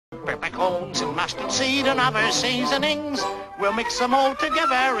peppercorns and mustard seed and other seasonings. We'll mix them all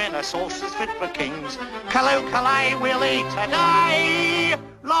together in a sauce that's fit for kings. Kaloo we'll eat today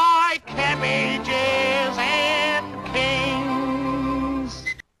like cabbages and kings.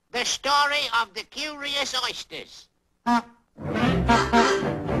 The story of the curious oysters.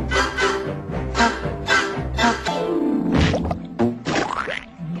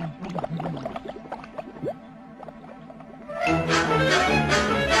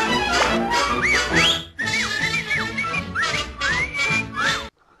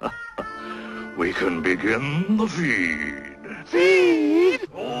 We can begin the feed. Feed?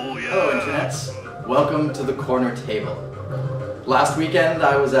 Oh, yeah. Hello, internets. Welcome to the corner table. Last weekend,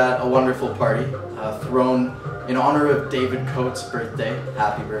 I was at a wonderful party thrown in honor of David Coates' birthday.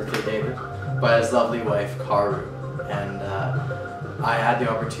 Happy birthday, David, by his lovely wife, Kaoru. And I had the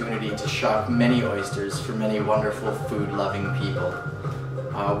opportunity to shuck many oysters for many wonderful food-loving people.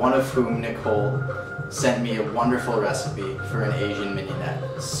 One of whom, Nicole, sent me a wonderful recipe for an Asian mini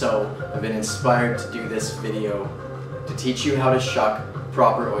net. So I've been inspired to do this video to teach you how to shuck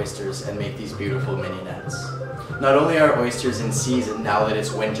proper oysters and make these beautiful mini nets. Not only are oysters in season now that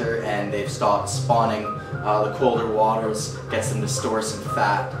it's winter and they've stopped spawning, the colder waters gets them to store some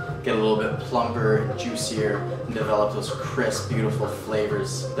fat, get a little bit plumper and juicier, and develop those crisp, beautiful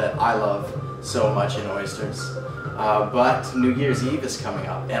flavors that I love so much in oysters. But New Year's Eve is coming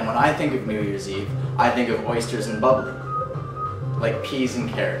up, and when I think of New Year's Eve, I think of oysters and bubbly, like peas and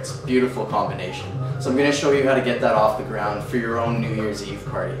carrots. Beautiful combination. So I'm going to show you how to get that off the ground for your own New Year's Eve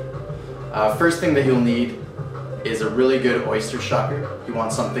party. First thing that you'll need is a really good oyster shucker. You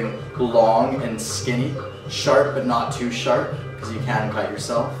want something long and skinny, sharp but not too sharp, because you can cut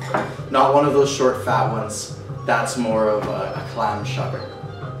yourself. Not one of those short fat ones. That's more of a clam shucker.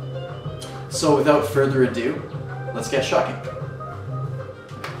 So without further ado, let's get shucking.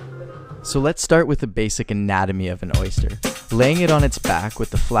 So let's start with the basic anatomy of an oyster. Laying it on its back with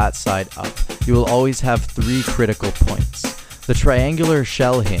the flat side up, you will always have three critical points. The triangular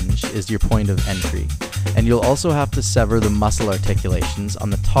shell hinge is your point of entry, and you'll also have to sever the muscle articulations on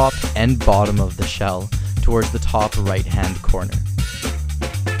the top and bottom of the shell towards the top right-hand corner.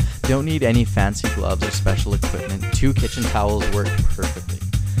 Don't need any fancy gloves or special equipment. 2 kitchen towels work perfectly.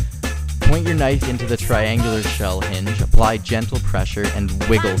 Point your knife into the triangular shell hinge, apply gentle pressure, and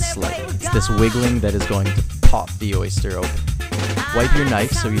wiggle slightly. It's this wiggling that is going to pop the oyster open. Wipe your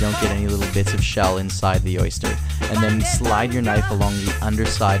knife so you don't get any little bits of shell inside the oyster, and then slide your knife along the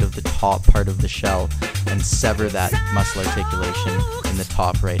underside of the top part of the shell and sever that muscle articulation in the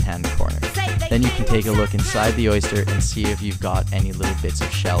top right-hand corner. Then you can take a look inside the oyster and see if you've got any little bits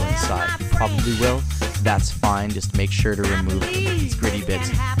of shell inside. You probably will. That's fine, just make sure to remove them. These gritty bits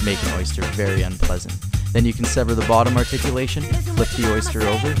make an oyster very unpleasant. Then you can sever the bottom articulation, flip the oyster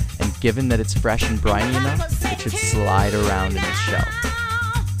over, and given that it's fresh and briny enough, it should slide around in its shell.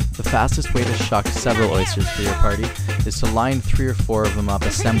 The fastest way to shuck several oysters for your party is to line 3 or 4 of them up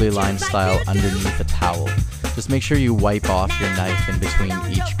assembly line style underneath a towel. Just make sure you wipe off your knife in between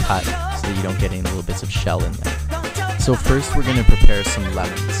each cut so that you don't get any little bits of shell in there. So first we're going to prepare some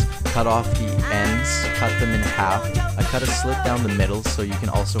lemons. Cut off the ends, cut them in half. I cut a slit down the middle so you can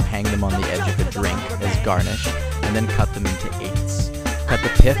also hang them on the edge of a drink as garnish, and then cut them into 8ths. Cut the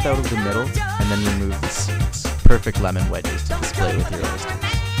pith out of the middle and then remove the seeds. Perfect lemon wedges to display with your oysters.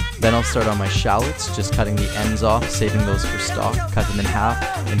 Then I'll start on my shallots, just cutting the ends off, saving those for stock, cut them in half,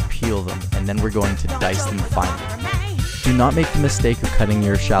 and peel them, and then we're going to dice them finely. Do not make the mistake of cutting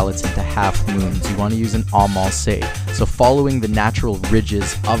your shallots into half moons. You want to use an emulsé. So following the natural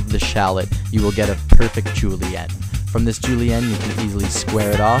ridges of the shallot, you will get a perfect julienne. From this julienne, you can easily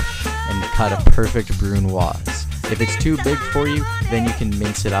square it off and cut a perfect brunoise. If it's too big for you, then you can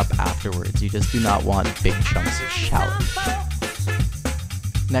mince it up afterwards. You just do not want big chunks of shallot.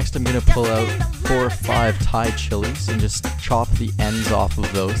 Next, I'm going to pull out 4 or 5 Thai chilies and just chop the ends off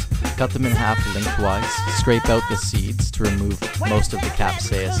of those. Cut them in half lengthwise, scrape out the seeds to remove most of the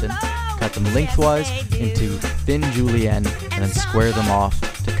capsaicin. Cut them lengthwise into thin julienne and then square them off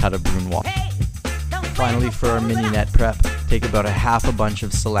to cut a brunoise. Finally, for our mini net prep, take about a half a bunch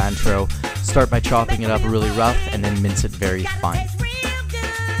of cilantro, start by chopping it up really rough and then mince it very fine.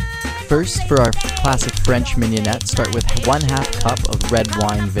 First, for our classic French mignonette, start with 1/2 cup of red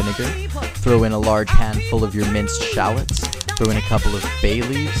wine vinegar. Throw in a large handful of your minced shallots. Throw in a couple of bay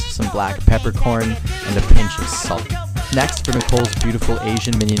leaves, some black peppercorn, and a pinch of salt. Next, for Nicole's beautiful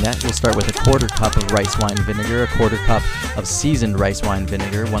Asian mignonette, we'll start with a 1/4 cup of rice wine vinegar, a 1/4 cup of seasoned rice wine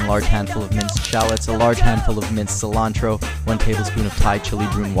vinegar, 1 large handful of minced shallots, a large handful of minced cilantro, 1 tablespoon of Thai chili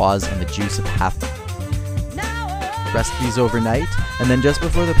brunoise, and the juice of half. Rest these overnight, and then just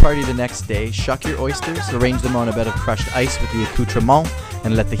before the party the next day, shuck your oysters, arrange them on a bed of crushed ice with the accoutrement,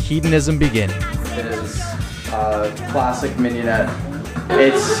 and let the hedonism begin. It is classic mignonette.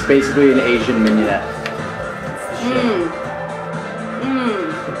 It's basically an Asian mignonette.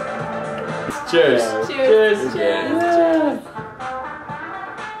 Cheers. Cheers. Cheers.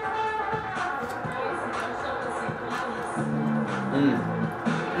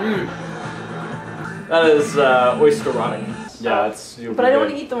 That is oyster-ronic. Yeah, it's. But I don't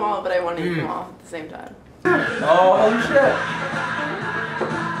want to eat them all, but I want to eat them all at the same time. Oh, holy shit.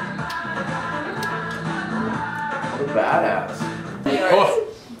 What a badass. Oh,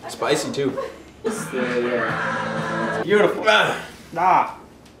 spicy too. Beautiful.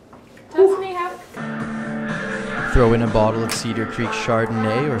 Does me have? Throw in a bottle of Cedar Creek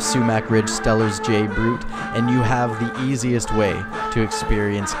Chardonnay or Sumac Ridge Stellar's J Brut, and you have the easiest way to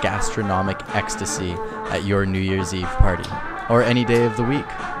experience gastronomic ecstasy at your New Year's Eve party, or any day of the week.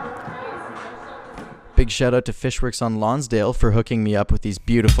 Big shout out to Fishworks on Lonsdale for hooking me up with these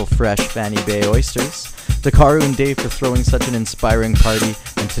beautiful fresh Fanny Bay oysters, to Kaoru and Dave for throwing such an inspiring party,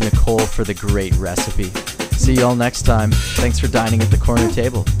 and to Nicole for the great recipe. See y'all next time. Thanks for dining at the corner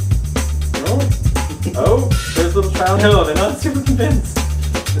table. Oh, there's little child. No, they're not super convinced.